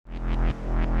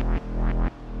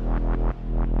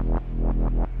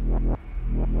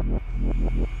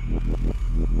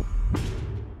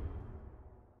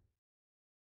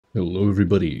Hello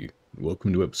everybody,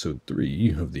 welcome to episode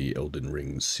 3 of the Elden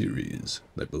Ring series.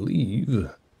 I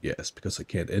believe, yes, because I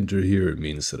can't enter here, it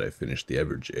means that I finished the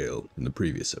Everjail in the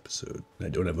previous episode. I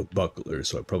don't have a buckler,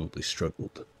 so I probably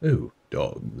struggled. Oh,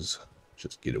 dogs.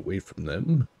 Just get away from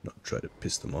them, not try to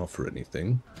piss them off or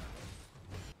anything.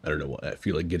 I don't know why, I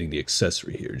feel like getting the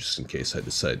accessory here just in case I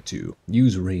decide to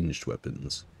use ranged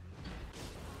weapons.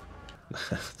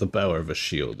 The power of a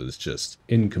shield is just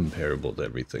incomparable to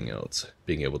everything else.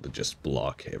 Being able to just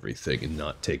block everything and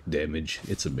not take damage,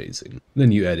 it's amazing.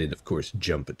 Then you add in, of course,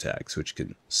 jump attacks, which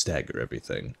can stagger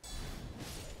everything.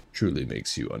 Truly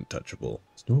makes you untouchable.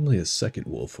 There's normally a second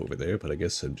wolf over there, but I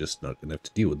guess I'm just not gonna have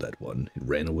to deal with that one. It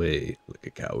ran away like a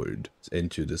coward. Let's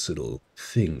enter this little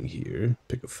thing here.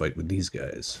 Pick a fight with these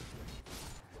guys.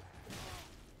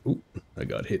 Ooh, I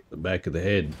got hit in the back of the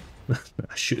head.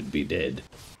 I should be dead.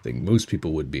 I think most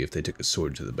people would be if they took a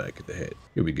sword to the back of the head.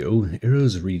 Here we go.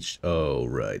 Arrows reached. Oh,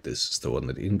 right. This is the one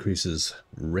that increases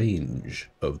range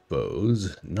of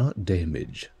bows, not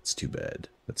damage. It's too bad.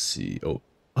 Let's see. Oh,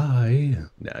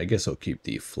 Now, I guess I'll keep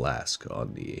the flask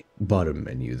on the bottom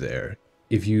menu there.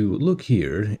 If you look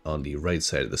here on the right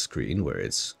side of the screen where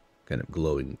it's kind of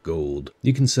glowing gold,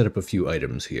 you can set up a few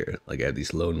items here, like add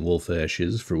these lone wolf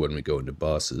ashes for when we go into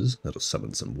bosses, that'll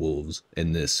summon some wolves,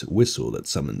 and this whistle that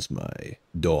summons my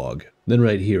dog. Then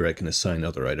right here I can assign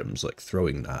other items like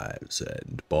throwing knives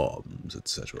and bombs,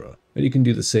 etc. And you can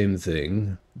do the same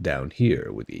thing down here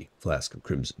where the Flask of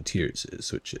Crimson Tears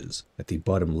is, which is at the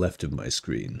bottom left of my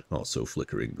screen, also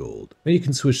flickering gold. And you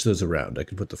can switch those around. I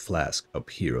can put the flask up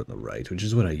here on the right, which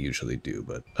is what I usually do,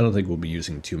 but I don't think we'll be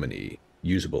using too many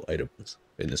usable items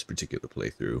in this particular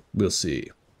playthrough. We'll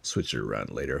see. Switch it around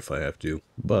later if I have to.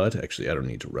 But actually I don't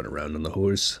need to run around on the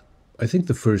horse. I think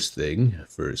the first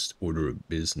order of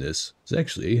business, is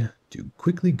actually to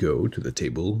quickly go to the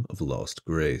Table of Lost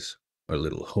Grace, our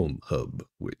little home hub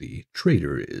where the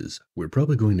trader is. We're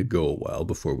probably going to go a while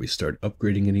before we start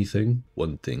upgrading anything.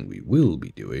 One thing we will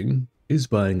be doing is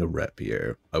buying a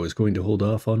rapier. I was going to hold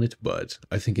off on it, but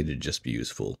I think it'd just be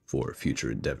useful for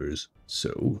future endeavors.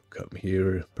 So, come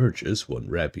here, purchase one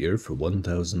rapier for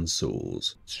 1,000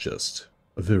 souls. It's just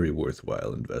a very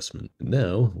worthwhile investment. And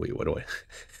now, wait, what do I...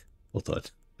 Hold on.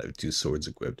 I have 2 swords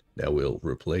equipped. Now we'll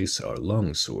replace our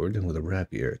long sword with a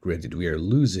rapier. Granted, we are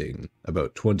losing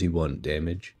about 21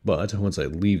 damage, but once I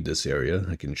leave this area,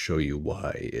 I can show you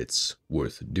why it's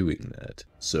worth doing that.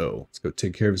 So, let's go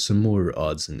take care of some more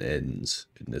odds and ends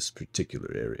in this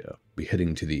particular area. We're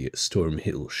heading to the Storm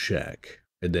Hill Shack,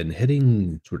 and then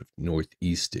heading sort of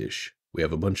northeast-ish. We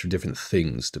have a bunch of different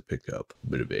things to pick up. A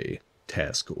bit of a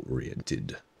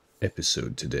task-oriented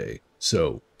episode today.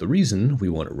 So, the reason we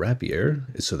want a rapier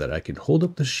is so that I can hold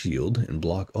up the shield and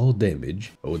block all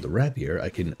damage, but with the rapier I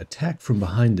can attack from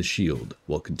behind the shield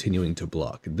while continuing to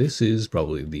block. This is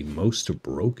probably the most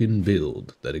broken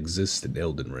build that exists in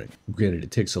Elden Ring. Granted,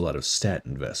 it takes a lot of stat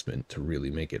investment to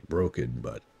really make it broken,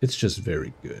 but it's just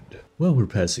very good. While we're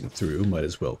passing through, might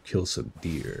as well kill some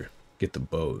deer. Get the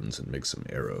bones and make some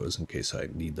arrows in case I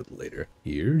need them later.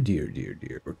 Here,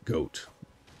 deer, or goat.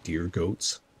 Deer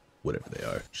goats. Whatever they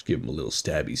are. Just give them a little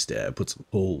stabby stab, put some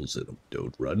holes in them.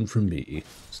 Don't run from me.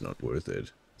 It's not worth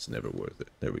it. It's never worth it.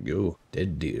 There we go.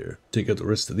 Dead deer. Take out the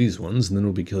rest of these ones, and then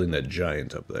we'll be killing that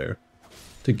giant up there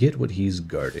to get what he's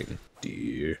guarding.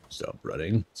 Deer, stop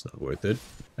running. It's not worth it.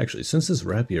 Actually, since this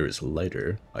rapier is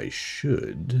lighter, I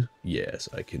should... Yes,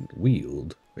 I can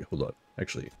wield... Wait, hold on.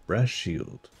 Actually, brass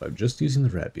shield. If I'm just using the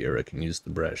rapier, I can use the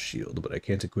brass shield, but I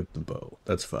can't equip the bow.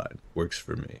 That's fine. Works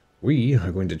for me. We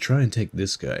are going to try and take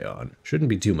this guy on. Shouldn't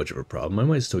be too much of a problem. I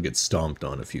might still get stomped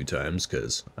on a few times,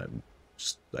 because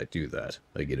I do that.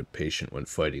 I get impatient when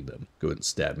fighting them. Go ahead and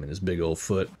stab him in his big old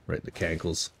foot, right in the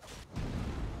cankles.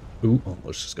 Ooh,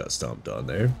 almost just got stomped on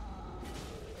there.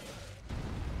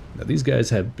 Now these guys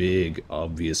have big,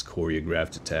 obvious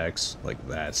choreographed attacks like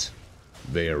that.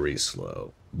 Very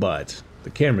slow. But the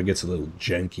camera gets a little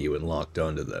janky when locked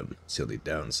onto them. It's the only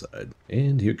downside.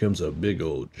 And here comes a big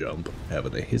old jump,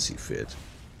 having a hissy fit.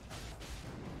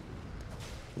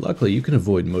 Luckily, you can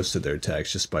avoid most of their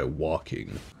attacks just by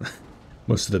walking.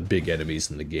 Most of the big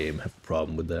enemies in the game have a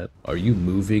problem with that. Are you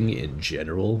moving in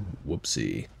general?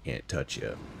 Whoopsie. Can't touch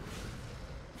you.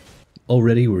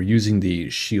 Already we're using the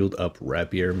shield up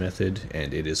rapier method,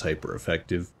 and it is hyper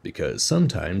effective, because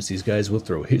sometimes these guys will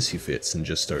throw hissy fits and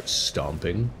just start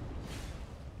stomping.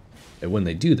 And when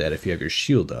they do that, if you have your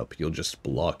shield up, you'll just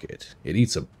block it. It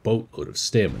eats a boatload of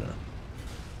stamina,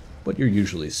 but you're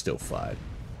usually still fine.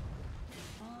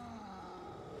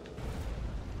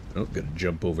 Oh, gotta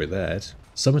jump over that.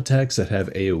 Some attacks that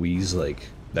have AoEs like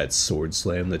that sword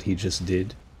slam that he just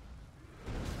did,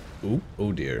 Oh,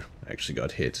 oh dear. I actually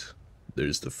got hit.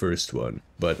 There's the first one.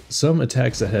 But some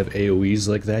attacks that have AoEs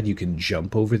like that, you can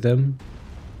jump over them,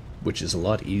 which is a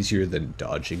lot easier than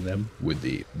dodging them with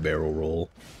the barrel roll.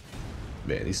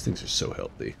 Man, these things are so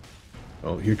healthy.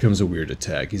 Oh, here comes a weird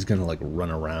attack. He's gonna like run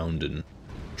around and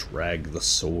drag the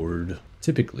sword.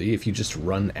 Typically, if you just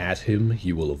run at him,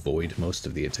 you will avoid most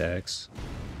of the attacks.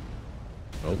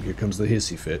 Oh, here comes the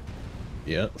hissy fit.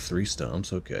 Yeah, 3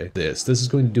 stomps, okay. This is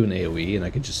going to do an AoE, and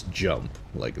I can just jump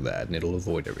like that, and it'll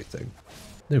avoid everything.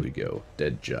 There we go,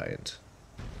 dead giant.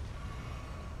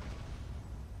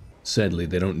 Sadly,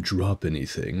 they don't drop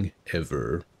anything,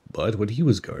 ever. But what he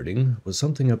was guarding was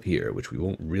something up here, which we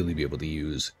won't really be able to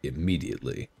use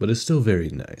immediately, but it's still very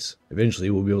nice. Eventually,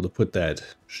 we'll be able to put that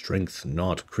Strength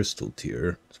Not Crystal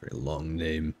tier, it's a very long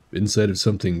name, inside of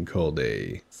something called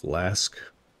a Flask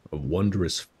of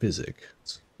Wondrous Physic.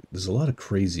 There's a lot of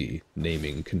crazy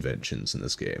naming conventions in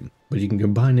this game, but you can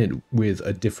combine it with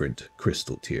a different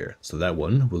crystal tier. So that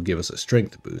one will give us a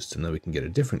strength boost, and then we can get a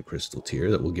different crystal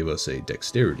tier that will give us a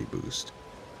dexterity boost,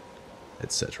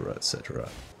 etc., etc.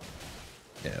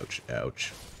 Ouch,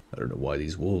 ouch. I don't know why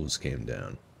these wolves came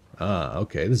down. Ah,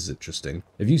 okay, this is interesting.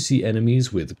 If you see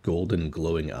enemies with golden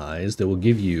glowing eyes, they will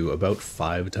give you about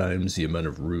 5 times the amount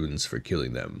of runes for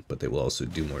killing them, but they will also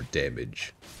do more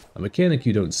damage. A mechanic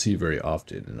you don't see very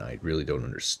often, and I really don't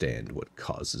understand what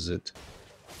causes it.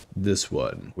 This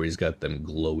one, where he's got them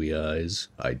glowy eyes,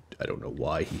 I don't know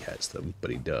why he has them,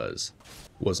 but he does.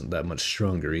 Wasn't that much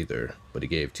stronger either, but he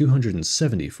gave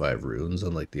 275 runes,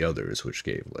 unlike the others, which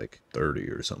gave like 30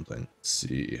 or something. Let's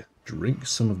see. Drink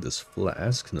some of this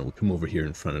flask, and then we'll come over here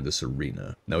in front of this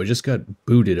arena. Now, I just got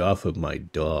booted off of my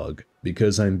dog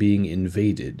because I'm being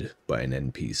invaded by an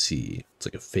NPC. It's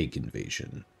like a fake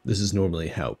invasion. This is normally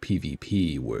how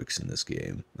PvP works in this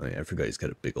game. Oh yeah, I forgot he's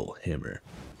got a big ol' hammer.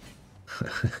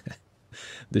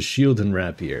 The shield and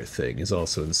rapier thing is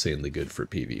also insanely good for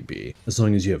PvP, as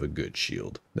long as you have a good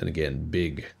shield. Then again,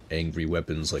 big, angry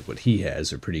weapons like what he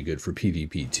has are pretty good for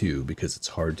PvP too, because it's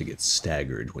hard to get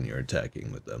staggered when you're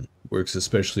attacking with them. Works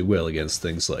especially well against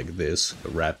things like this, a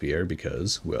rapier,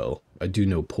 because, well, I do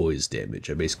no poise damage.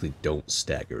 I basically don't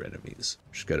stagger enemies.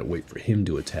 Just gotta wait for him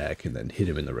to attack and then hit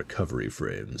him in the recovery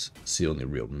frames. It's the only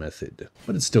real method.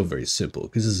 But it's still very simple,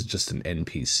 because this is just an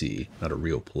NPC, not a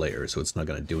real player, so it's not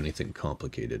gonna do anything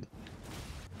complicated.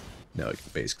 Now I can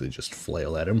basically just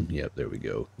flail at him. Yep, there we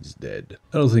go. He's dead.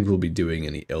 I don't think we'll be doing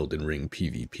any Elden Ring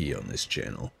PvP on this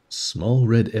channel. Small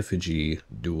red effigy,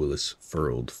 duelist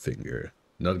furled finger.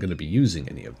 Not gonna be using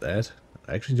any of that.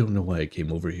 I actually don't know why I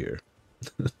came over here.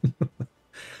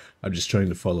 I'm just trying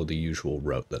to follow the usual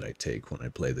route that I take when I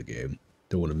play the game.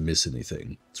 Don't want to miss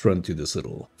anything. Let's run through this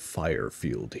little fire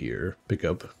field here. Pick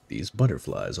up these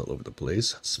butterflies all over the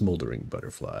place. Smoldering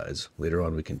butterflies. Later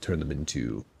on we can turn them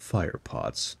into fire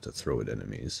pots to throw at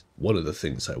enemies. One of the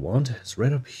things I want is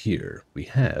right up here. We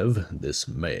have this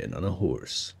man on a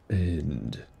horse.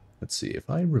 And let's see, if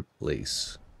I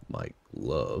replace my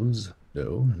gloves...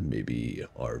 No. Maybe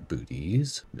our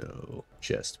booties? No.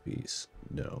 Chest piece?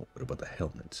 No. What about the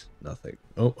helmet? Nothing.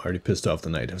 Oh, I already pissed off the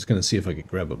knight. I was gonna see if I could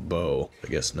grab a bow. I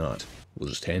guess not. We'll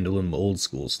just handle him old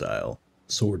school style.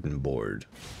 Sword and board.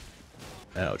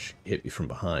 Ouch. Hit me from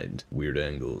behind. Weird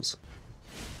angles.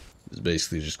 It's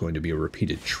basically just going to be a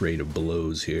repeated trade of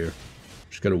blows here.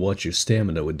 Just gotta watch your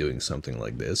stamina when doing something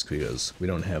like this, because we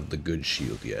don't have the good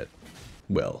shield yet.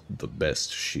 Well, the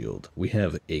best shield. We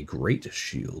have a great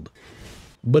shield,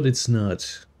 but it's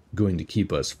not going to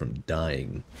keep us from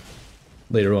dying.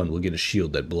 Later on, we'll get a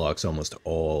shield that blocks almost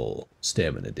all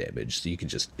stamina damage, so you can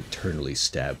just eternally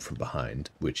stab from behind,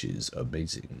 which is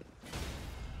amazing.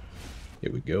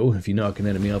 Here we go. If you knock an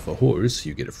enemy off a horse,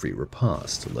 you get a free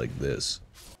riposte, like this.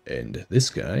 And this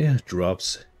guy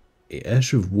drops a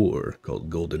Ash of War called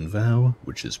Golden Vow,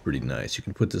 which is pretty nice. You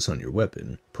can put this on your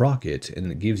weapon, proc it, and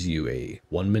it gives you a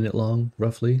 1 minute long,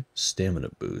 roughly, stamina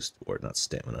boost. Or not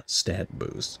stamina, stat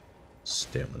boost.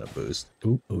 Stamina boost.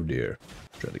 Oh dear.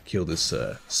 Trying to kill this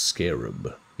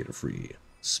scarab. Get a free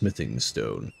smithing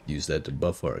stone. Use that to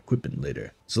buff our equipment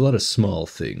later. There's a lot of small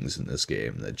things in this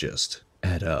game that just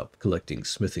add up. Collecting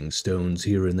smithing stones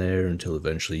here and there until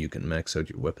eventually you can max out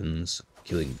your weapons.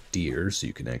 Killing deer so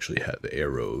you can actually have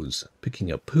arrows.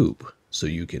 Picking up poop so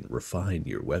you can refine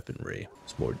your weaponry.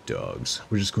 It's more dogs.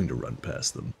 We're just going to run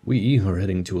past them. We are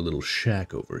heading to a little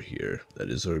shack over here. That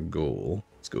is our goal.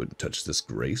 Let's go ahead and touch this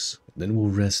grace. Then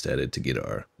we'll rest at it to get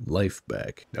our life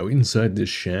back. Now inside this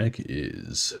shack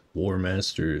is War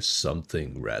Master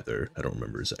something rather. I don't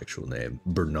remember his actual name.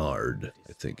 Bernard,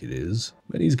 I think it is.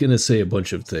 And he's gonna say a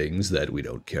bunch of things that we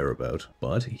don't care about.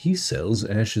 But he sells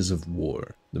Ashes of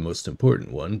War. The most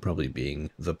important one probably being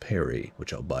the parry,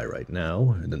 which I'll buy right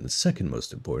now. And then the second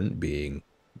most important being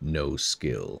no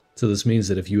skill. So this means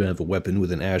that if you have a weapon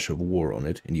with an Ash of War on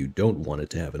it, and you don't want it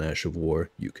to have an Ash of War,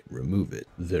 you can remove it.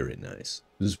 Very nice.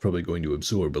 This is probably going to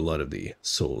absorb a lot of the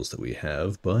souls that we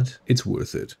have, but it's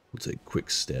worth it. We'll take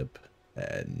Quick Step,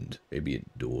 and maybe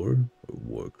Endure or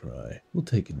Warcry. We'll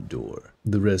take Endure.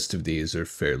 The rest of these are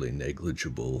fairly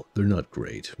negligible. They're not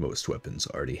great. Most weapons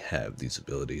already have these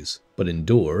abilities. But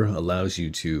Endure allows you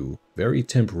to very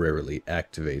temporarily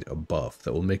activate a buff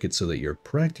that will make it so that you're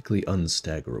practically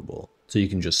unstaggerable. So you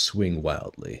can just swing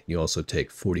wildly. You also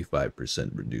take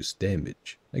 45% reduced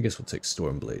damage. I guess we'll take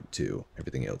Stormblade too.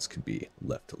 Everything else can be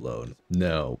left alone.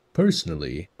 Now,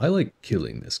 personally, I like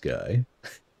killing this guy.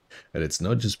 And it's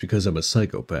not just because I'm a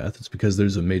psychopath, it's because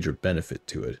there's a major benefit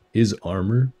to it. His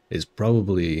armor is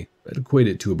probably, I'd equate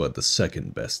it to about the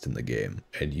second best in the game.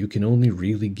 And you can only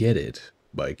really get it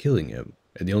by killing him.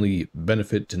 And the only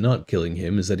benefit to not killing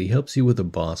him is that he helps you with a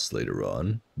boss later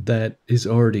on that is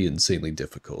already insanely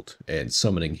difficult. And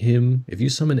summoning him, if you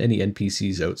summon any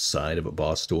NPCs outside of a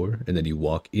boss door and then you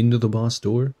walk into the boss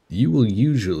door, you will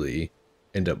usually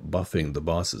end up buffing the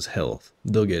boss's health.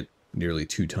 They'll get nearly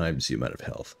 2 times the amount of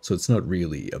health, so it's not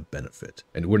really a benefit.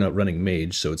 And we're not running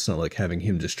mage, so it's not like having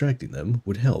him distracting them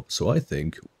would help. So I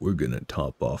think we're gonna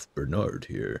top off Bernard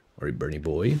here. Alright, Bernie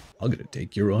boy, I'm gonna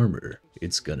take your armor.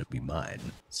 It's gonna be mine.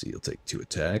 So you'll take 2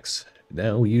 attacks.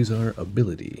 Now we use our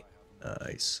ability.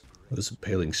 Nice. Oh, this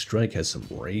Impaling Strike has some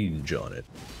range on it.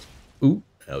 Ooh,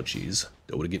 ouchies.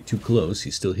 Don't want to get too close,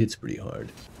 he still hits pretty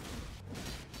hard.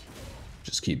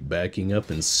 Just keep backing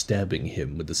up and stabbing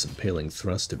him with this Impaling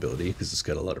Thrust ability, because it's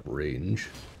got a lot of range.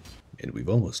 And we've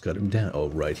almost got him down. Oh,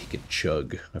 right, he can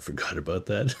chug. I forgot about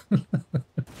that.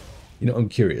 You know, I'm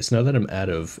curious. Now that I'm out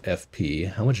of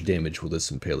FP, how much damage will this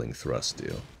Impaling Thrust do?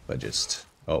 If I just...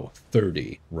 Oh,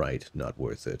 30. Right, not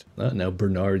worth it. Now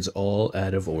Bernard's all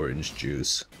out of orange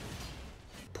juice.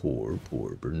 Poor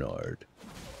Bernard.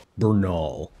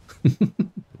 Bernal.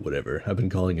 Whatever, I've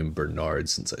been calling him Bernard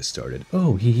since I started.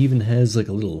 Oh, he even has like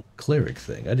a little cleric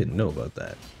thing. I didn't know about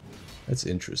that. That's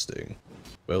interesting.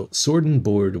 Well, Sword and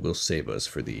Board will save us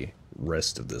for the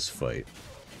rest of this fight.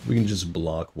 We can just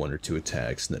block 1 or 2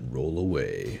 attacks and then roll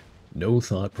away. No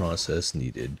thought process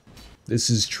needed. This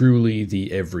is truly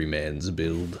the everyman's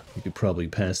build. You could probably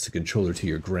pass the controller to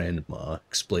your grandma,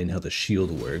 explain how the shield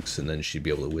works, and then she'd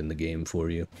be able to win the game for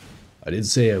you. I did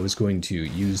say I was going to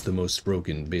use the most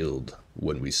broken build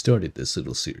when we started this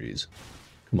little series.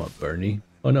 Come on, Bernie.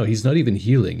 Oh no, he's not even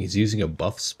healing. He's using a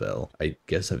buff spell. I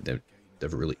guess I've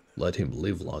never really let him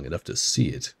live long enough to see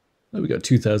it. Well, we got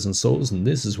 2,000 souls, and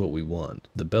this is what we want.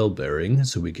 The bell bearing,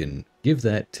 so we can give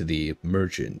that to the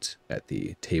merchant at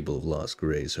the Table of Lost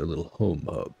Grace, our little home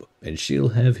hub. And she'll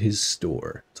have his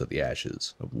store, so the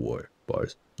Ashes of War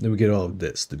bars. Then we get all of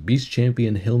this, the Beast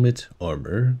Champion helmet,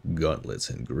 armor, gauntlets,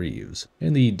 and greaves,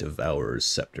 and the Devourer's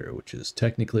Scepter, which is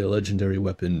technically a legendary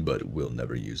weapon, but we'll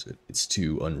never use it. It's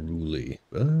too unruly.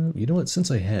 You know what, since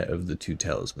I have the 2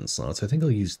 talisman slots, I think I'll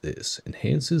use this.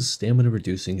 Enhances stamina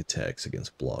reducing attacks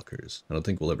against blockers. I don't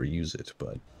think we'll ever use it,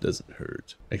 but it doesn't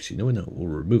hurt. Actually, no, we'll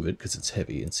remove it because it's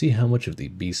heavy, and see how much of the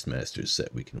Beastmaster's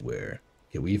set we can wear.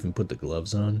 Can we even put the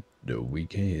gloves on? No, we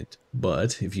can't.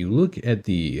 But if you look at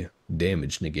the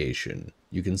damage negation,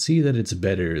 you can see that it's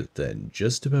better than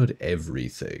just about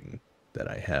everything that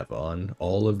I have on.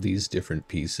 All of these different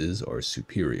pieces are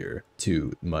superior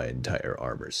to my entire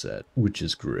armor set, which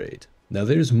is great. Now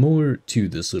there's more to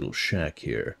this little shack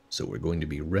here, so we're going to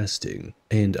be resting,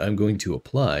 and I'm going to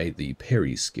apply the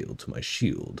parry skill to my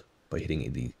shield by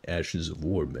hitting the Ashes of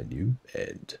War menu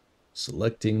and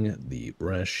selecting the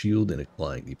brass shield and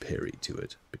applying the parry to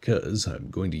it, because I'm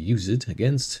going to use it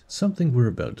against something we're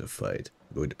about to fight.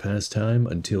 I'm going to pass time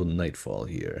until nightfall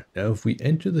here. Now if we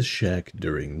enter the shack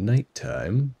during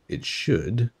nighttime, it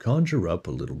should conjure up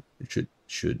a little, guess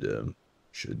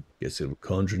it'll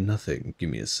conjure nothing. Give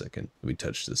me a second. Let me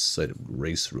touch this site of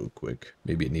grace real quick.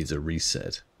 Maybe it needs a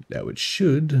reset. Now it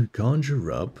should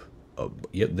conjure up,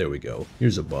 yep, there we go.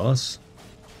 Here's a boss.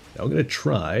 Now I'm gonna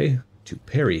try to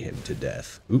parry him to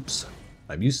death. Oops.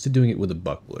 I'm used to doing it with a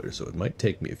buckler, so it might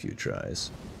take me a few tries.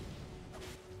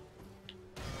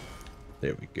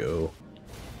 There we go.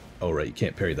 Oh, right, you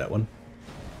can't parry that one.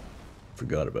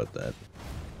 Forgot about that.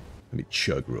 Let me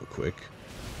chug real quick.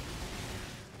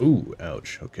 Ooh,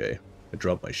 ouch, okay. I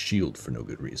dropped my shield for no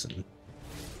good reason.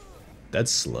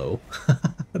 That's slow.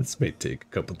 This may take a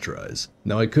couple tries.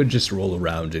 Now I could just roll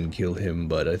around and kill him,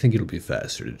 but I think it'll be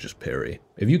faster to just parry.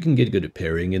 If you can get good at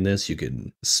parrying in this, you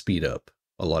can speed up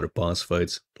a lot of boss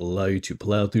fights, allow you to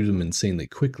plow through them insanely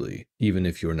quickly, even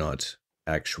if you're not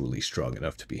actually strong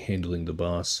enough to be handling the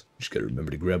boss. Just gotta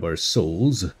remember to grab our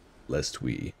souls, lest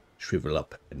we shrivel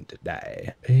up and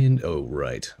die. And, oh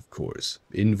right, of course.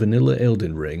 In vanilla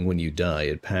Elden Ring, when you die,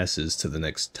 it passes to the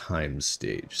next time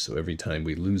stage. So every time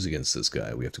we lose against this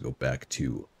guy, we have to go back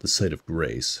to the site of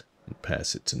grace and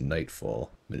pass it to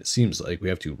nightfall. And it seems like we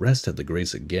have to rest at the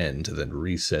grace again to then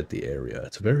reset the area.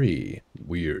 It's very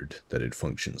weird that it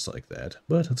functions like that.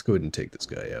 But let's go ahead and take this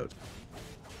guy out.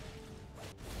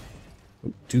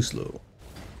 Oh, too slow.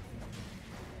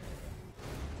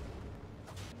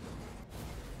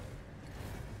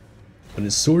 When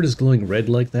his sword is glowing red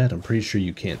like that, I'm pretty sure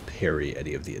you can't parry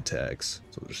any of the attacks.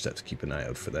 So we'll just have to keep an eye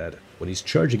out for that. When he's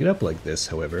charging it up like this,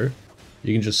 however,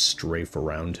 you can just strafe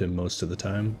around him most of the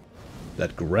time.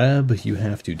 That grab, you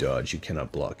have to dodge. You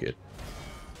cannot block it.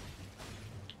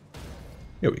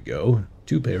 Here we go.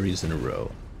 2 parries in a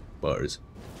row. Bars.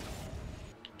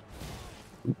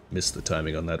 Ooh, missed the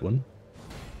timing on that one.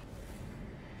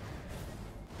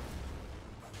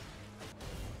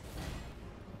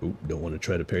 Ooh, don't want to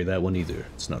try to parry that one either.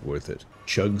 It's not worth it.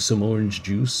 Chug some orange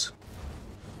juice.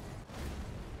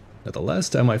 Now, the last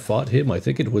time I fought him, I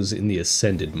think it was in the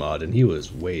Ascended mod, and he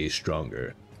was way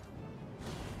stronger.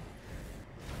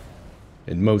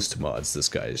 In most mods, this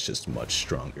guy is just much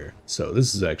stronger. So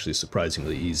this is actually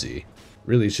surprisingly easy.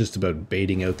 Really, it's just about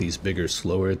baiting out these bigger,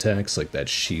 slower attacks, like that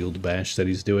shield bash that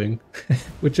he's doing.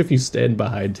 Which, if you stand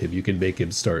behind him, you can make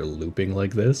him start looping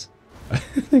like this. I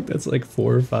think that's like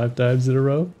 4 or 5 times in a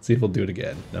row. Let's see if he'll do it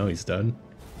again. No, he's done.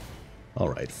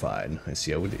 Alright, fine. I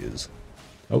see how it is.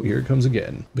 Oh, here it comes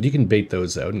again. But you can bait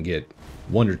those out and get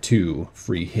 1 or 2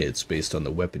 free hits based on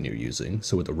the weapon you're using.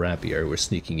 So with the rapier, we're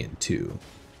sneaking in 2.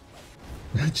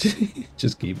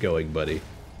 Just keep going, buddy.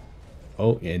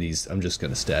 Oh, and I'm just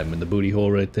gonna stab him in the booty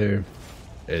hole right there.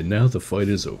 And now the fight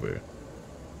is over.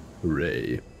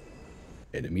 Hooray.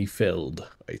 Enemy felled.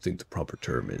 I think the proper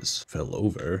term is fell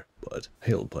over, but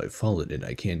help, I've fallen and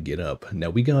I can't get up. Now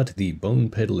we got the Bone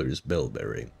Peddler's Bell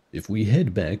Bearing. If we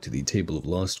head back to the Table of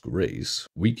Lost Grace,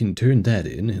 we can turn that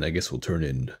in, and I guess we'll turn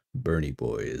in Bernie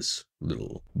Boy's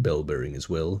little bell bearing as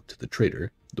well to the trader.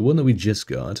 The one that we just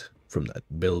got from that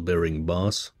bell bearing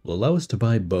boss will allow us to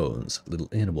buy bones, little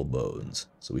animal bones.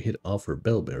 So we hit offer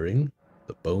bell bearing,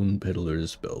 the Bone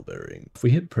Peddler's Bell Bearing. If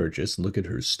we hit purchase and look at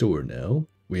her store now,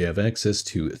 we have access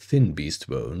to thin beast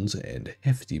bones and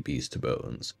hefty beast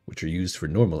bones, which are used for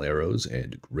normal arrows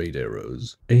and great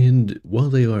arrows. And while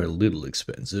they are a little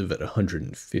expensive at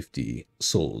 150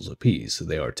 souls apiece,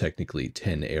 they are technically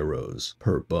 10 arrows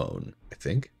per bone, I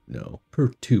think? No, per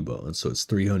 2 bones, so it's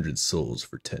 300 souls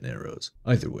for 10 arrows.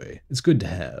 Either way, it's good to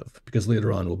have, because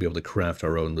later on we'll be able to craft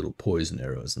our own little poison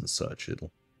arrows and such.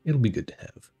 It'll be good to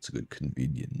have. It's a good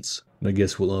convenience. And I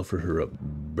guess we'll offer her up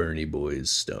Bernie Boy's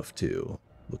stuff too.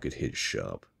 Look at his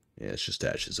shop. Yeah, it's just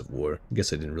Ashes of War. I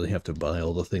guess I didn't really have to buy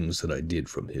all the things that I did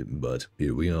from him, but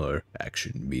here we are.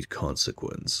 Action meet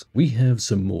consequence. We have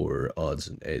some more odds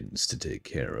and ends to take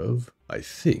care of. I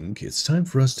think it's time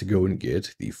for us to go and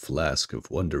get the Flask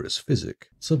of Wondrous Physic,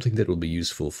 something that will be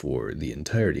useful for the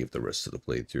entirety of the rest of the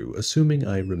playthrough, assuming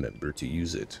I remember to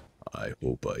use it. I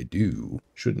hope I do.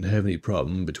 Shouldn't have any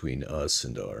problem between us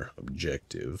and our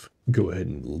objective. Go ahead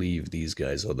and leave these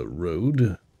guys on the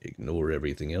road. Ignore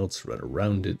everything else, run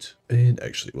around it. And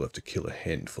actually, we'll have to kill a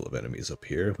handful of enemies up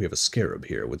here. We have a scarab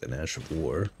here with an Ash of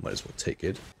War. Might as well take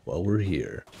it while we're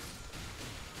here.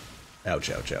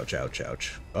 Ouch, ouch, ouch, ouch,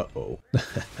 ouch. Uh-oh.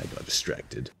 I got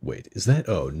distracted. Wait, is that?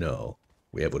 Oh, no.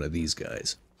 We have one of these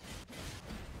guys.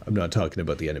 I'm not talking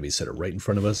about the enemies that are right in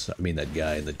front of us. I mean that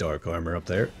guy in the dark armor up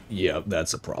there. Yeah,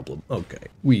 that's a problem. Okay,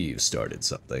 we've started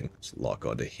something. Let's lock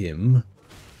onto him.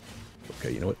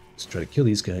 Okay, you know what? Let's try to kill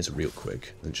these guys real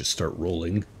quick. And just start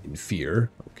rolling in fear.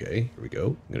 Okay, here we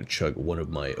go. I'm gonna chug one of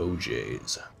my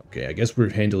OJs. Okay, I guess we're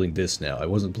handling this now. I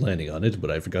wasn't planning on it, but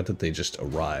I forgot that they just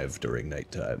arrive during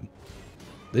nighttime.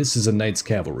 This is a Knight's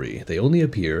Cavalry. They only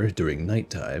appear during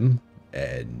nighttime,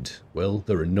 and, well,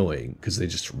 they're annoying because they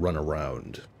just run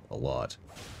around a lot.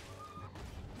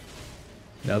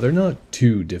 Now, they're not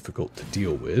too difficult to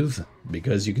deal with,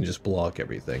 because you can just block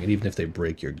everything, and even if they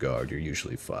break your guard, you're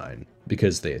usually fine,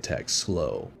 because they attack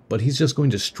slow. But he's just going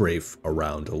to strafe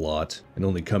around a lot, and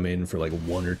only come in for like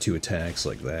 1 or 2 attacks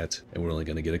like that, and we're only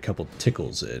going to get a couple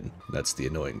tickles in. That's the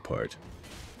annoying part.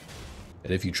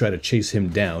 And if you try to chase him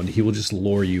down, he will just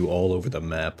lure you all over the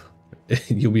map.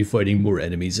 You'll be fighting more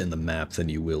enemies in the map than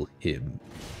you will him.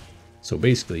 So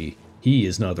basically, He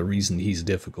is not the reason he's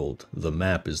difficult. The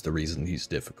map is the reason he's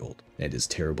difficult. And his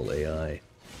terrible AI.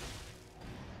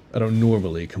 I don't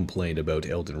normally complain about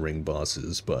Elden Ring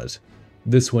bosses, but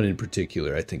this one in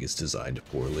particular I think is designed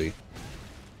poorly.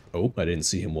 Oh, I didn't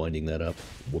see him winding that up.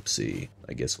 Whoopsie.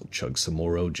 I guess we'll chug some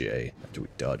more OJ. After we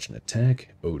dodge an attack,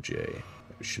 OJ.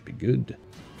 That should be good.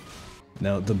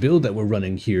 Now, the build that we're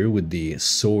running here with the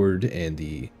sword and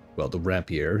the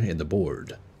rapier and the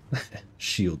board.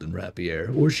 Shield and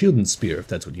rapier, or shield and spear if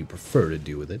that's what you prefer to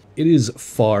do with it. It is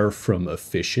far from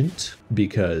efficient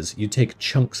because you take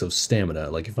chunks of stamina.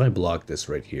 Like if I block this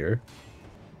right here,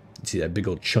 see that big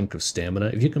old chunk of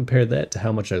stamina? If you compare that to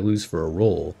how much I lose for a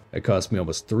roll, it costs me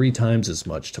almost 3 times as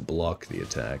much to block the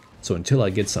attack. So until I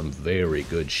get some very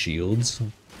good shields,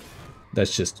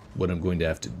 that's just what I'm going to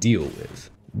have to deal with.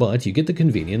 But you get the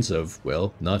convenience of,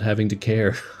 well, not having to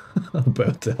care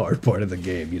about the hard part of the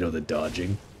game, you know, the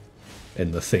dodging.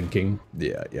 And the thinking.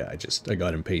 Yeah, I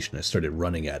got impatient. I started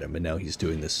running at him, and now he's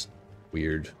doing this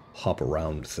weird hop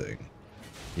around thing.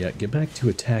 Yeah, get back to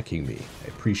attacking me. I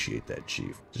appreciate that,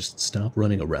 Chief. Just stop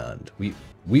running around.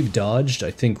 We've dodged,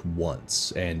 I think,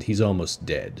 once, and he's almost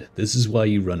dead. This is why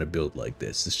you run a build like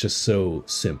this. It's just so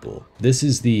simple. This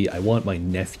is the I want my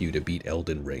nephew to beat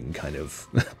Elden Ring kind of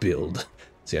build.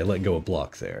 See, I let go a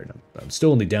block there. I'm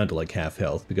still only down to like half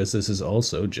health because this is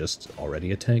also just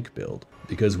already a tank build.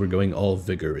 Because we're going all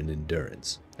vigor and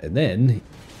endurance. And then,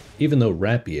 even though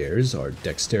rapiers are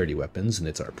dexterity weapons and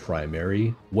it's our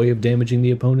primary way of damaging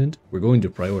the opponent, we're going to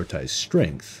prioritize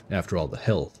strength after all the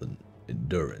health and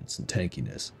endurance and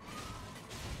tankiness.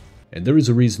 And there is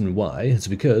a reason why. It's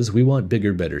because we want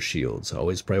bigger, better shields.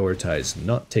 Always prioritize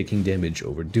not taking damage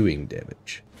over doing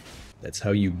damage. That's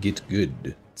how you get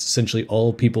good. It's essentially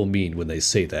all people mean when they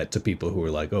say that to people who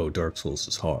are like, oh, Dark Souls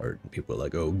is hard. And people are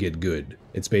like, oh, get good.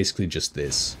 It's basically just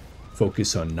this.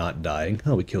 Focus on not dying.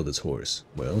 Oh, we killed his horse.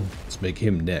 Well, let's make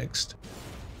him next.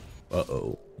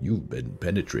 Uh-oh, you've been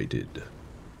penetrated.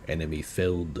 Enemy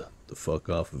felled the fuck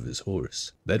off of his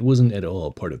horse. That wasn't at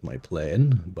all part of my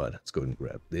plan, but let's go and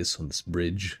grab this on this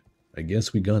bridge. I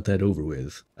guess we got that over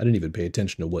with. I didn't even pay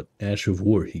attention to what Ash of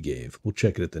War he gave. We'll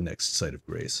check it at the next Site of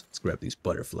Grace. Let's grab these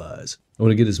butterflies. I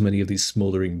want to get as many of these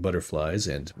smoldering butterflies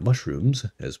and mushrooms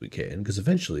as we can, because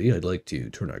eventually I'd like to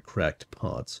turn our cracked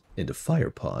pots into fire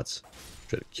pots.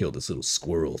 Try to kill this little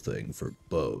squirrel thing for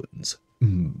bones.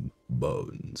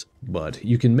 Bones. But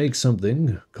you can make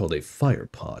something called a fire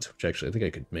pot, which actually I think I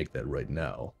could make that right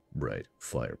now. Right,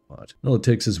 fire pot. All it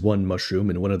takes is one mushroom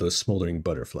and one of those smoldering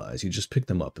butterflies. You just pick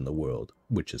them up in the world,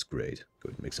 which is great. Go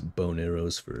ahead and make some bone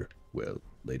arrows for, well,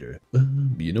 later.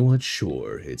 You know what?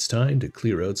 Sure, it's time to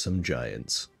clear out some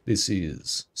giants. This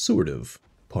is sort of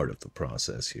part of the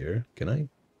process here. Can I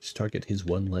just target his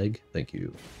one leg? Thank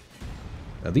you.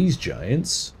 Now these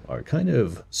giants are kind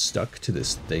of stuck to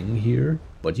this thing here,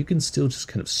 but you can still just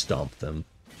kind of stomp them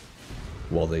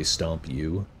while they stomp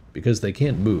you. Because they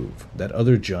can't move. That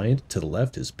other giant to the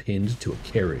left is pinned to a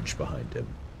carriage behind him.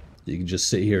 You can just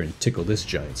sit here and tickle this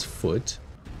giant's foot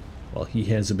while he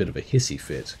has a bit of a hissy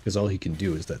fit, because all he can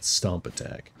do is that stomp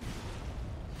attack.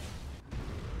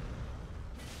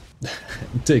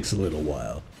 It takes a little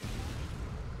while.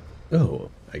 Oh,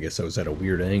 I guess I was at a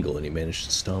weird angle and he managed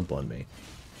to stomp on me.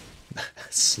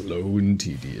 Slow and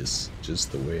tedious,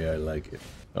 just the way I like it.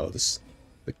 Oh,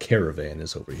 the caravan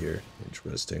is over here.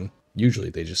 Interesting. Usually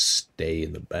they just stay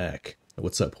in the back.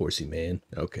 What's up, horsey man?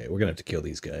 Okay, we're gonna have to kill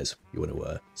these guys. You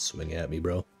wanna swing at me,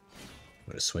 bro? You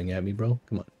wanna swing at me, bro?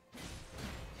 Come on.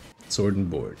 Sword and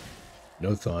board.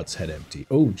 No thoughts, head empty.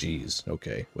 Oh, geez.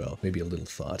 Okay, well, maybe a little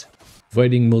thought.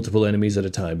 Fighting multiple enemies at a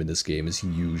time in this game is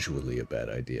usually a bad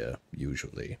idea.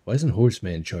 Usually. Why isn't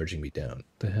Horseman charging me down?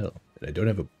 What the hell? And I don't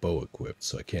have a bow equipped,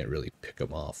 so I can't really pick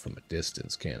him off from a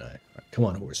distance, can I? All right, come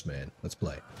on, Horseman. Let's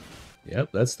play. Yep,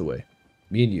 that's the way.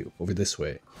 Me and you, over this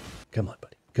way. Come on,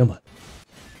 buddy. Come on.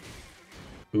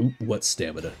 Ooh, what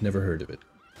stamina? Never heard of it.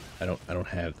 I don't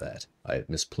have that. I have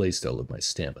misplaced all of my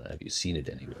stamina. Have you seen it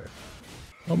anywhere?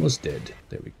 Almost dead.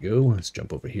 There we go. Let's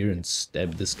jump over here and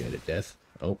stab this guy to death.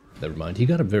 Oh, never mind. He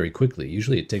got up very quickly.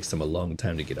 Usually it takes them a long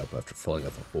time to get up after falling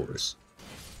off a horse.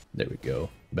 There we go.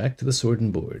 Back to the sword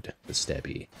and board. The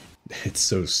stabby. It's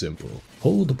so simple.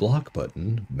 Hold block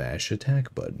button, mash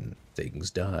attack button.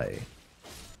 Things die.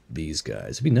 These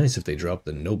guys. It'd be nice if they dropped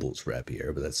the Noble's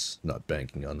Rapier, but that's not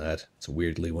banking on that. It's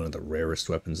weirdly one of the rarest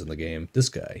weapons in the game. This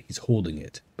guy, he's holding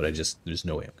it, but there's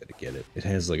no way I'm gonna get it. It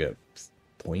has like a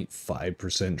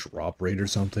 0.5% drop rate or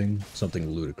something. Something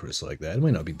ludicrous like that. It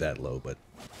might not be that low, but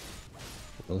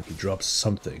Well, he drops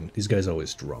something. These guys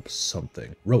always drop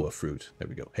something. Roa fruit. There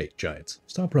we go. Hey, giants.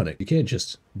 Stop running. You can't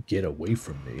just get away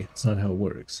from me. That's not how it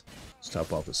works.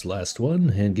 Stop off this last one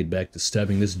and get back to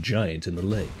stabbing this giant in the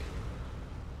leg.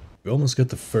 We almost got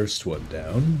the first one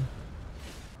down.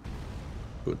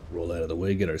 Good. Roll out of the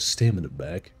way, get our stamina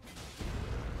back.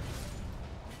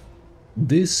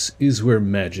 This is where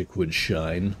magic would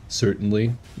shine,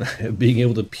 certainly. Being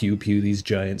able to pew-pew these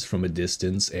giants from a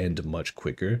distance and much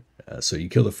quicker. So you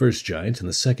kill the first giant and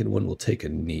the second one will take a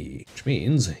knee. Which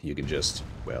means you can just,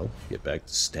 well, get back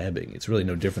to stabbing. It's really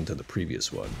no different than the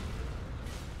previous one.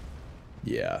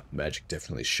 Yeah, magic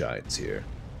definitely shines here.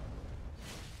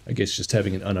 I guess just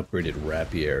having an unupgraded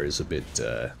rapier is a bit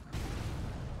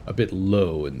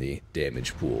low in the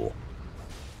damage pool.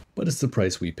 But it's the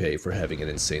price we pay for having an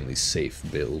insanely safe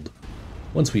build.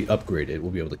 Once we upgrade it,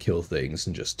 we'll be able to kill things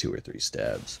in just 2 or 3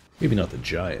 stabs. Maybe not the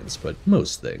giants, but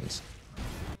most things.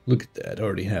 Look at that,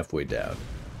 already halfway down.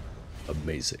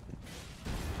 Amazing.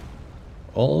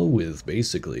 All with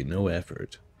basically no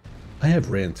effort. I have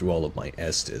ran through all of my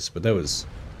Estus, but that was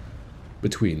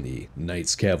between the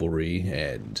Knights Cavalry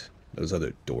and those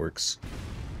other dorks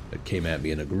that came at me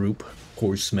in a group.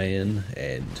 Horseman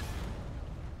and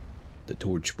the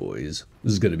Torch Boys.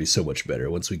 This is going to be so much better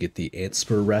once we get the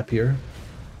Antspur Rapier.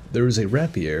 There is a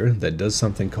rapier that does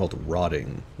something called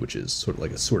rotting, which is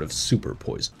sort of super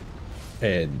poison.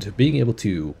 And being able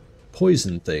to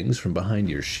poison things from behind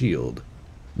your shield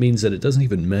means that it doesn't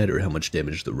even matter how much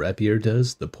damage the rapier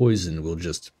does, the poison will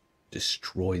just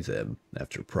destroy them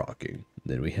after proccing.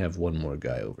 Then we have one more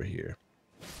guy over here.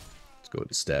 Let's go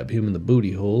and stab him in the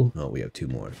booty hole. Oh, we have 2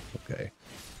 more. Okay.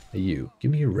 Hey you, give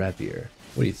me your rapier.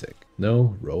 What do you think?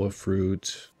 No? Roa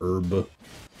fruit, herb.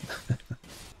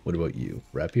 What about you?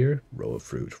 Rapier? Roa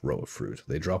fruit, Roa fruit.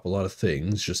 They drop a lot of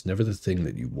things, just never the thing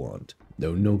that you want.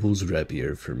 No noble's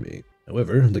rapier for me.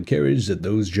 However, the carriage that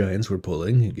those giants were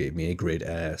pulling gave me a great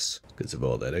ass because of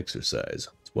all that exercise.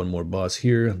 There's one more boss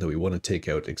here that we want to take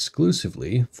out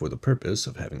exclusively for the purpose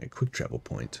of having a quick travel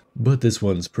point. But this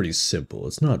one's pretty simple.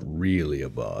 It's not really a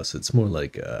boss. It's more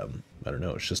like, I don't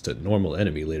know, it's just a normal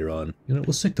enemy later on. You know,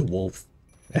 we'll stick the wolf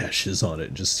ashes on it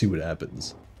and just see what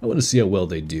happens. I want to see how well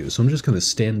they do, so I'm just going to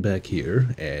stand back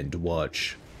here and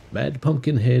watch Mad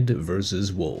Pumpkinhead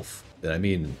versus Wolf. And I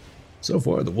mean, so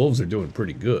far the wolves are doing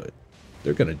pretty good.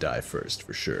 They're going to die first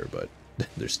for sure, but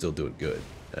they're still doing good.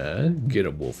 Get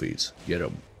 'em, wolfies. Get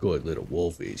 'em. Good little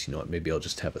wolfies. You know what, maybe I'll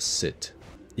just have a sit.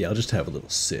 Yeah, I'll just have a little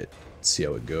sit. See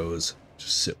how it goes.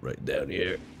 Just sit right down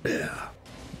here. Yeah.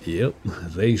 Yep,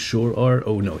 they sure are.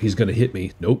 Oh no, he's gonna hit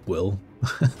me. Nope, Will.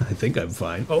 I think I'm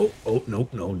fine. Oh,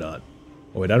 nope, no, not.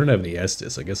 Oh wait, I don't have any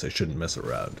Estus. I guess I shouldn't mess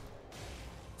around.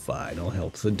 Fine, I'll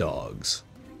help the dogs.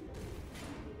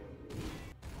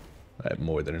 I have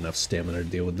more than enough stamina to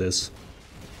deal with this.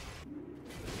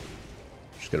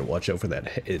 Just gotta watch out for that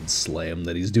head slam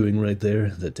that he's doing right there.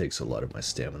 That takes a lot of my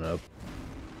stamina up.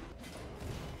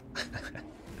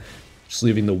 Just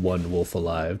leaving the one wolf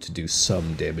alive to do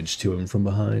some damage to him from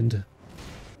behind.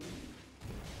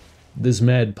 This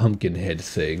Mad Pumpkinhead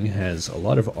thing has a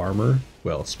lot of armor,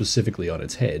 well, specifically on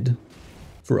its head,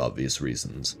 for obvious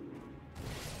reasons.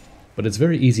 But it's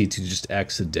very easy to just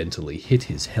accidentally hit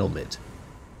his helmet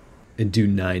and do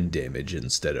 9 damage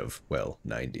instead of, well,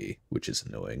 90, which is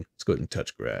annoying. Let's go ahead and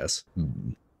touch grass.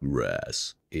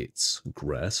 Grass. It's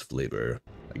grass flavor.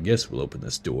 I guess we'll open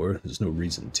this door. There's no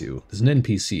reason to. There's an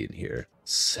NPC in here.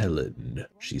 Sellin.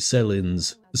 She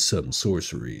sellins some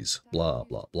sorceries. Blah,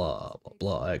 blah, blah, blah,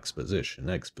 blah. Exposition,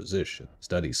 exposition.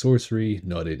 Study sorcery,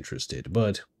 not interested.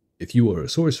 But if you are a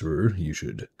sorcerer, you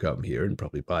should come here and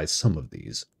probably buy some of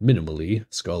these. Minimally,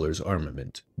 Scholar's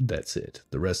Armament. That's it.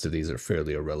 The rest of these are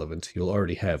fairly irrelevant. You'll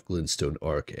already have Glintstone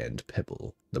Arc and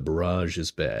Pebble. The Barrage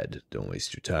is bad. Don't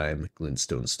waste your time.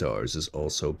 Glintstone Stars is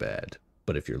also bad.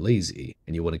 But if you're lazy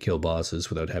and you want to kill bosses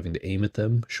without having to aim at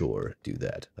them, sure, do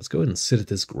that. Let's go ahead and sit at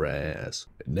this grass.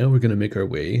 And now we're going to make our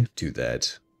way to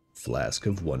that Flask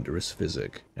of Wondrous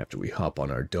Physic after we hop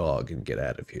on our dog and get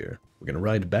out of here. We're going to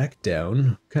ride back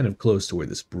down, kind of close to where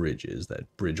this bridge is,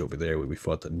 that bridge over there where we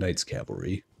fought the Knights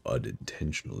Cavalry,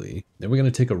 unintentionally. Then we're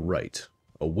going to take a right,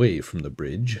 away from the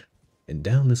bridge, and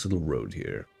down this little road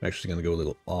here. I'm actually going to go a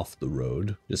little off the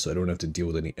road, just so I don't have to deal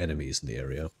with any enemies in the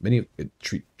area. Many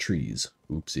trees.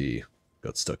 Oopsie.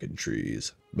 Got stuck in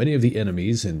trees. Many of the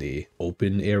enemies in the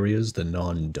open areas, the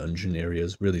non-dungeon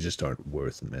areas, really just aren't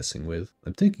worth messing with.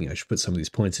 I'm thinking I should put some of these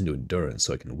points into endurance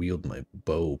so I can wield my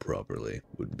bow properly.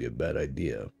 Wouldn't be a bad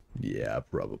idea. Yeah, I'll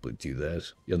probably do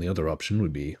that. The only other option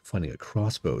would be finding a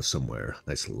crossbow somewhere.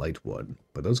 Nice light one.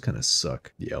 But those kind of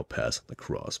suck. Yeah, I'll pass on the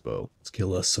crossbow. Let's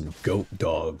kill us some goat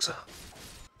dogs.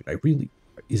 I really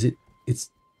Is it?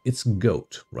 It's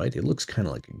goat, right? It looks kind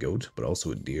of like a goat, but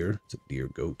also a deer. It's a deer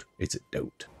goat. It's a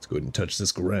goat. Let's go ahead and touch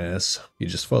this grass. You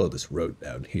just follow this road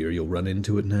down here. You'll run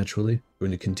into it naturally. We're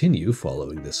going to continue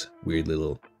following this weird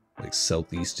little, like,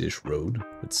 southeast-ish road.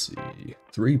 Let's see.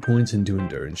 3 points into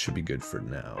endurance should be good for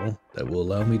now. That will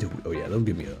allow me to... Oh yeah, that'll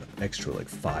give me an extra, like,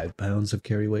 5 pounds of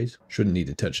carry weight. Shouldn't need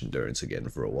to touch endurance again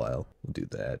for a while. We'll do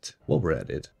that. While we're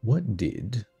at it, what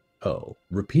did... Oh,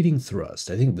 repeating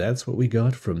thrust. I think that's what we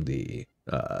got from the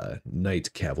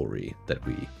Knight Cavalry that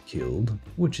we killed,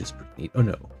 which is pretty neat. Oh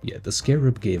no, yeah, the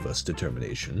Scarab gave us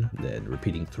determination, then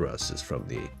repeating thrust is from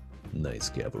the Knights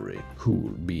Cavalry. Cool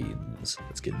beans.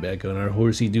 Let's get back on our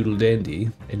horsey doodle dandy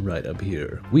and right up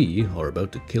here. We are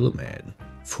about to kill a man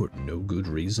for no good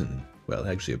reason. Well,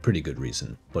 actually a pretty good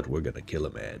reason, but we're gonna kill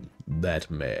a man. That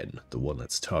man, the one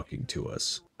that's talking to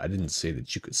us. I didn't say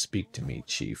that you could speak to me,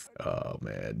 Chief. Oh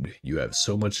man, you have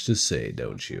so much to say,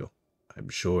 don't you? I'm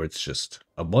sure it's just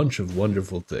a bunch of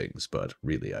wonderful things, but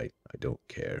really I don't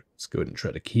care. Let's go ahead and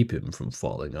try to keep him from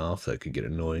falling off. That could get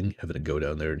annoying, having to go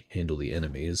down there and handle the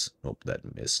enemies. Oh,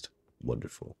 that missed.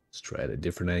 Wonderful. Let's try at a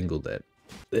different angle then.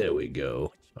 There we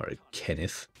go. Alright,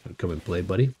 Kenneth, come and play,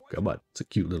 buddy. Come on. It's a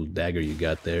cute little dagger you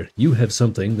got there. You have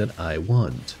something that I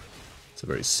want. It's a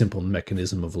very simple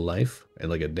mechanism of life, and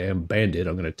like a damn bandit,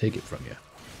 I'm gonna take it from you.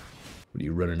 What are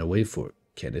you running away for,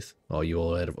 Kenneth? Oh, you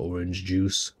all out of orange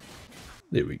juice?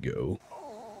 There we go.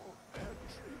 Oh,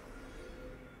 Erdtree,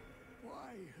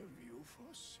 why have you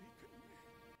forsaken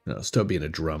me? Now, stop being a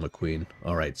drama queen.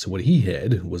 Alright, so what he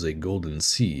had was a golden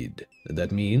seed.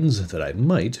 That means that I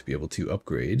might be able to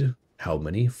upgrade how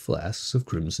many flasks of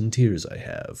Crimson Tears I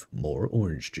have. More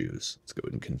orange juice. Let's go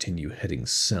and continue heading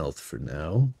south for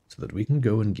now, so that we can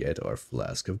go and get our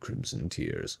flask of Crimson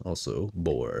Tears. Also,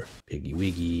 boar. Piggy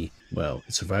wiggy. Well,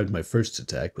 it survived my first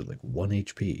attack with like 1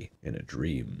 HP in a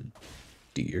dream.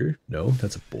 Deer? No,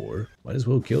 that's a boar. Might as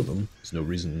well kill them. There's no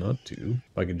reason not to.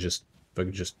 If I could just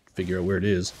figure out where it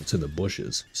is. It's in the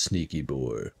bushes. Sneaky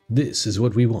boar. This is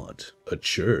what we want. A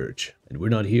church. And we're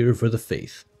not here for the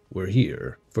faith. We're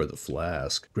here for the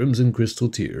flask. Crimson Crystal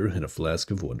Tear and a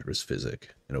flask of Wondrous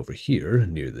Physic. And over here,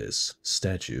 near this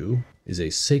statue, is a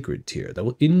Sacred Tear that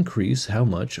will increase how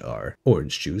much our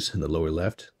orange juice in the lower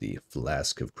left, the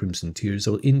flask of Crimson Tears,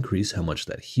 that will increase how much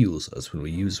that heals us when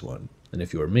we use one. And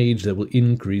if you're a mage, that will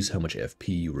increase how much FP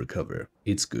you recover.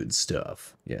 It's good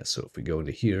stuff. Yeah, so if we go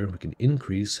into here, we can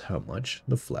increase how much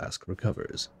the flask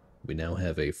recovers. We now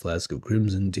have a flask of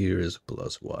Crimson Tears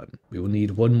 +1. We will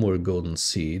need 1 more golden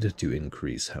seed to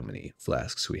increase how many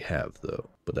flasks we have,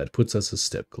 though. But that puts us a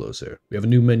step closer. We have a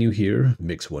new menu here,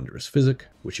 Mix Wondrous Physic,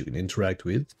 which you can interact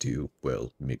with to,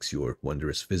 well, mix your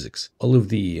Wondrous Physics. All of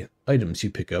the items you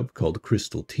pick up, called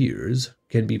Crystal Tears,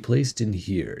 can be placed in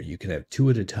here. You can have 2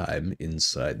 at a time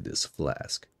inside this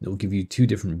flask. It will give you 2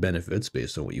 different benefits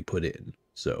based on what you put in.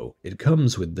 So, it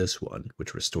comes with this one,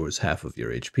 which restores half of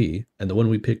your HP, and the one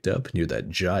we picked up near that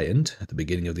giant at the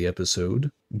beginning of the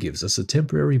episode gives us a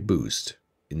temporary boost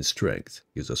in strength.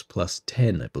 Gives us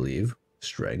 +10, I believe,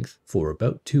 strength for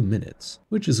about 2 minutes,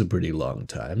 which is a pretty long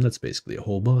time. That's basically a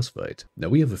whole boss fight. Now,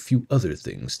 we have a few other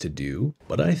things to do,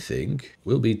 but I think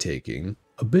we'll be taking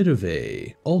a bit of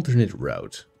a alternate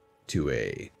route to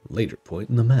a later point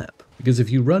in the map. Because if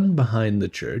you run behind the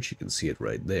church, you can see it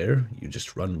right there, you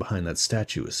just run behind that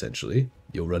statue essentially,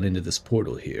 you'll run into this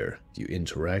portal here. If you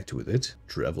interact with it,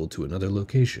 travel to another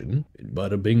location, and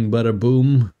bada bing bada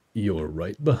boom, you're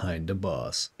right behind a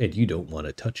boss, and you don't want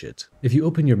to touch it. If you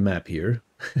open your map here,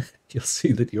 you'll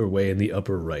see that you're way in the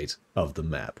upper right of the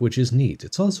map, which is neat.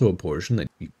 It's also a portion that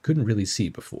you couldn't really see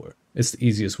before. It's the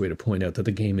easiest way to point out that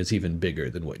the game is even bigger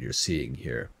than what you're seeing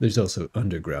here. There's also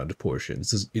underground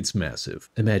portions. It's massive.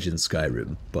 Imagine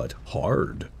Skyrim, but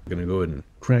hard. We're gonna go ahead and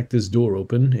crack this door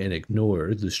open and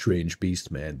ignore the strange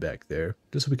beast man back there,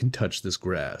 just so we can touch this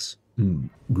grass.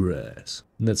 Grass.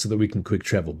 And that's so that we can quick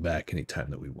travel back anytime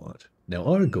that we want. Now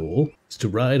our goal is to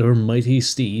ride our mighty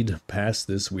steed past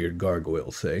this weird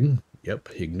gargoyle thing. Yep,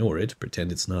 ignore it,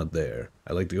 pretend it's not there.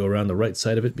 I like to go around the right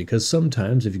side of it because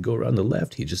sometimes if you go around the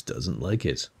left, he just doesn't like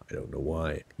it. I don't know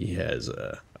why. He has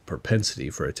a propensity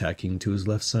for attacking to his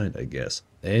left side, I guess.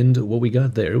 And what we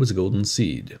got there was a golden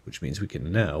seed, which means we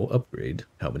can now upgrade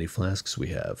how many flasks we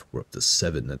have. We're up to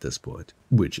 7 at this point,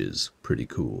 which is pretty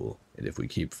cool. And if we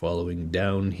keep following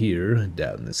down here,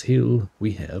 down this hill,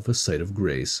 we have a Site of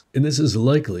Grace. And this is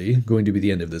likely going to be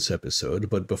the end of this episode,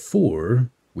 but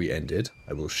before we end it,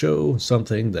 I will show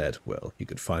something that, well, you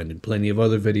could find in plenty of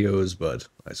other videos, but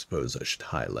I suppose I should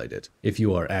highlight it. If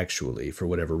you are actually, for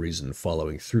whatever reason,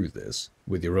 following through this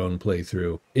with your own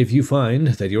playthrough, if you find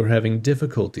that you're having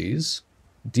difficulties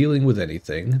dealing with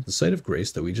anything, the site of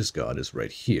grace that we just got is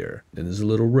right here. Then there's a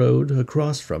little road.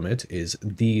 Across from it is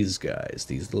these guys,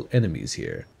 these little enemies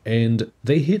here. And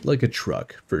they hit like a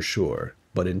truck, for sure.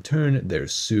 But in turn, they're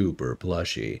super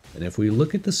plushy. And if we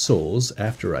look at the souls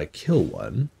after I kill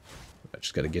one, I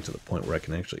just gotta get to the point where I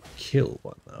can actually kill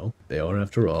one, though. They are,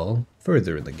 after all,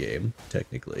 further in the game,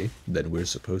 technically, than we're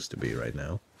supposed to be right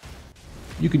now.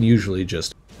 You can usually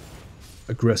just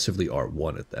aggressively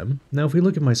R1 at them. Now, if we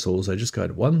look at my souls, I just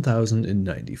got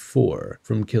 1,094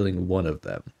 from killing one of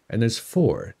them. And there's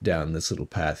 4 down this little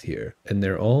path here. And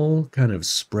they're all kind of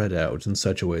spread out in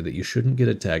such a way that you shouldn't get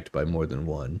attacked by more than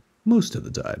one. Most of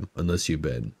the time, unless you've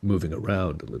been moving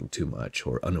around a little too much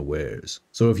or unawares.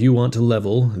 So if you want to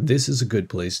level, this is a good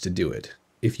place to do it.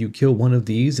 If you kill one of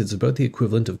these, it's about the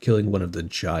equivalent of killing one of the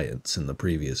giants in the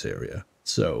previous area.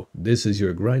 So, this is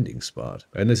your grinding spot.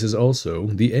 And this is also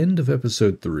the end of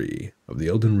episode 3 of the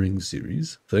Elden Ring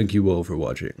series. Thank you all for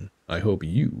watching. I hope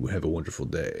you have a wonderful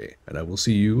day, and I will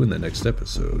see you in the next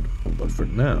episode. But for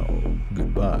now,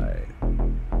 goodbye.